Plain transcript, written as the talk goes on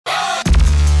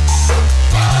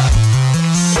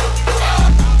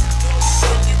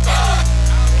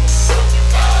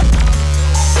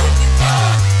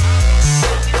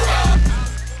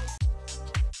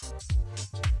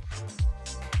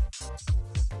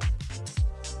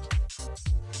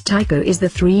Tiko is the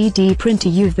 3D printer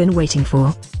you've been waiting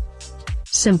for.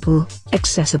 Simple,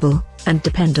 accessible, and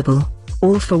dependable,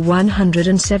 all for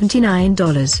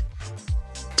 $179.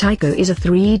 Tiko is a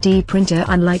 3D printer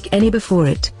unlike any before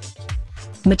it.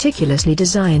 Meticulously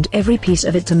designed every piece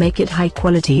of it to make it high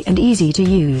quality and easy to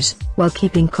use, while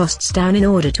keeping costs down in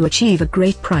order to achieve a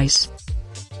great price.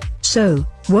 So,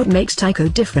 what makes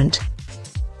Tiko different?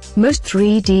 Most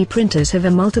 3D printers have a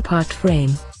multipart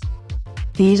frame.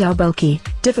 These are bulky,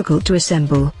 difficult to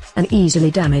assemble, and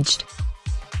easily damaged.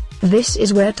 This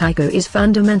is where Tiko is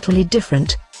fundamentally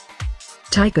different.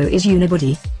 Tiko is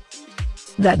unibody.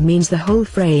 That means the whole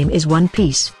frame is one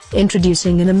piece,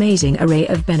 introducing an amazing array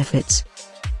of benefits.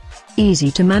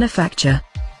 Easy to manufacture.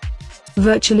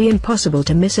 Virtually impossible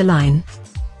to misalign.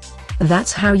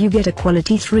 That's how you get a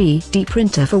quality 3D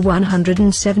printer for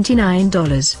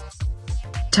 $179.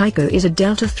 Tiko is a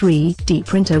Delta 3D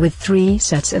printer with 3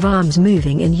 sets of arms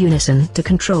moving in unison to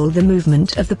control the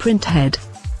movement of the print head.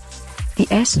 The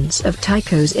essence of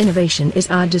Tiko's innovation is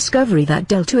our discovery that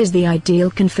Delta is the ideal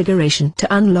configuration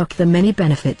to unlock the many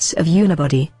benefits of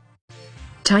unibody.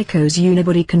 Tiko's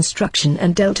unibody construction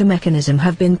and Delta mechanism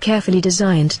have been carefully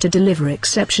designed to deliver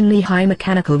exceptionally high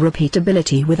mechanical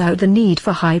repeatability without the need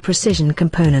for high-precision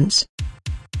components.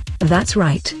 That's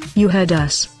right, you heard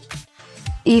us.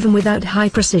 Even without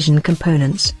high-precision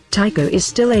components, Tiko is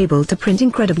still able to print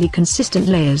incredibly consistent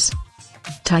layers.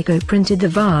 Tiko printed the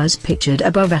vase pictured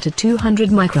above at a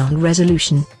 200-micron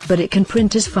resolution, but it can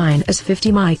print as fine as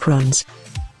 50 microns.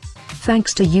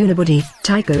 Thanks to unibody,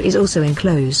 Tiko is also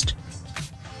enclosed.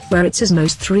 Where it's as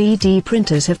most 3D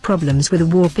printers have problems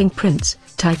with warping prints,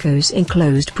 Tiko's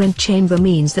enclosed print chamber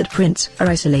means that prints are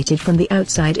isolated from the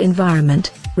outside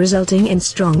environment, resulting in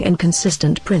strong and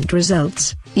consistent print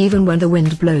results, even when the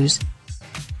wind blows.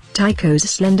 Tiko's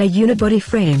slender unibody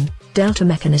frame, Delta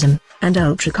mechanism, and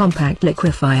ultra-compact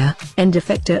liquefier end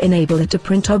effector enable it to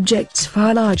print objects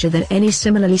far larger than any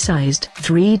similarly sized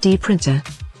 3D printer.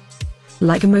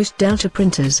 Like most Delta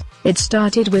printers, it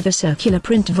started with a circular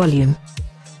print volume.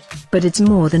 But it's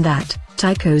more than that.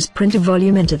 Tiko's printer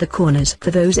volume enter the corners for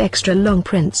those extra long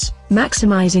prints,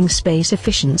 maximizing space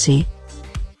efficiency.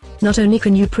 Not only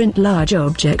can you print large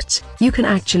objects, you can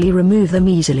actually remove them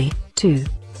easily, too.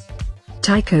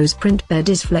 Tiko's print bed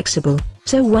is flexible,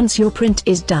 so once your print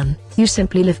is done, you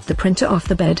simply lift the printer off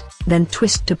the bed, then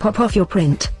twist to pop off your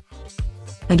print.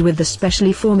 And with the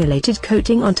specially formulated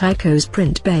coating on Tiko's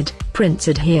print bed, prints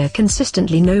adhere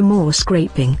consistently, no more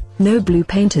scraping, no blue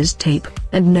painter's tape,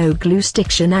 and no glue stick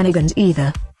shenanigans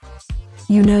either.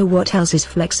 You know what else is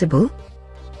flexible?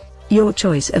 Your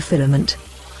choice of filament.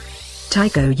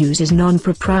 Tiko uses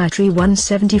non-proprietary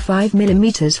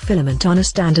 175mm filament on a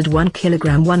standard 1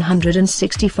 kg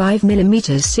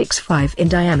 165mm 6.5 in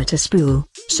diameter spool,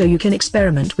 so you can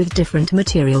experiment with different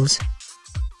materials.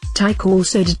 Tiko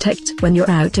also detects when you're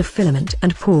out of filament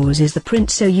and pauses the print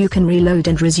so you can reload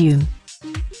and resume.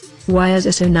 Wires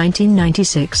ISO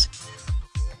 1996.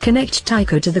 Connect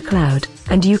Tiko to the cloud,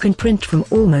 and you can print from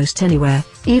almost anywhere,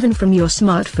 even from your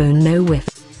smartphone, no whiff.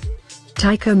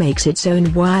 Tiko makes its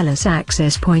own wireless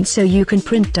access point so you can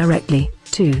print directly,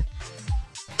 too.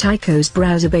 Tiko's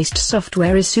browser-based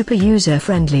software is super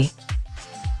user-friendly.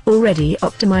 Already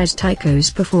optimized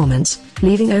Tiko's performance,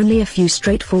 leaving only a few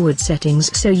straightforward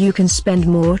settings so you can spend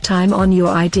more time on your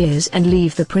ideas and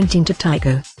leave the printing to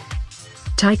Tiko.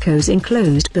 Tiko's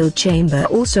enclosed build chamber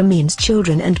also means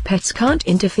children and pets can't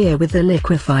interfere with the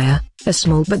liquefier, a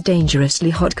small but dangerously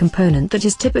hot component that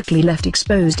is typically left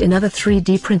exposed in other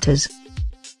 3D printers.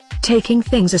 Taking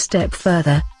things a step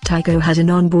further, Tiko has an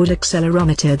onboard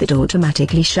accelerometer that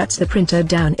automatically shuts the printer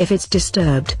down if it's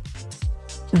disturbed.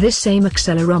 This same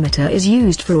accelerometer is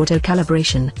used for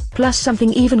auto-calibration, plus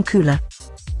something even cooler.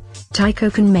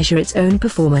 Tiko can measure its own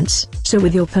performance, so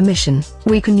with your permission,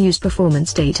 we can use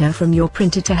performance data from your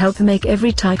printer to help make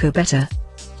every Tiko better.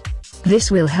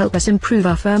 This will help us improve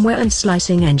our firmware and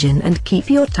slicing engine and keep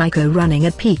your Tiko running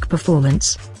at peak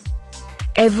performance.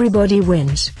 Everybody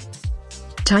wins.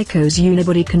 Tiko's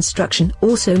unibody construction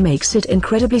also makes it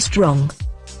incredibly strong.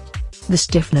 The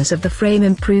stiffness of the frame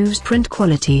improves print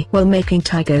quality while making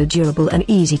Tiko durable and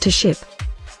easy to ship.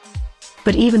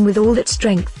 But even with all that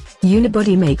strength,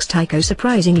 unibody makes Tiko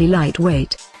surprisingly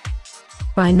lightweight.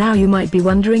 By now you might be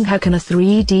wondering, how can a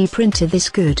 3D printer this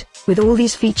good, with all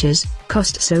these features,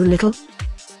 cost so little?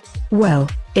 Well,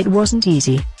 it wasn't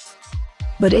easy.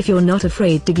 But if you're not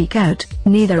afraid to geek out,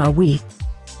 neither are we.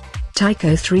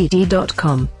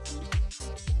 Tiko3D.com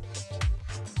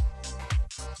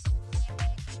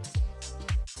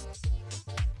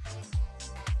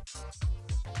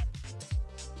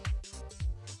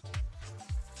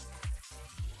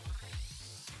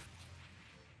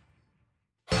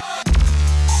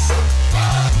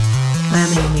I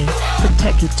am Amy, the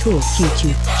TechieTalk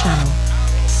YouTube channel.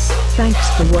 Thanks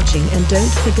for watching and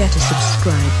don't forget to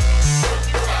subscribe.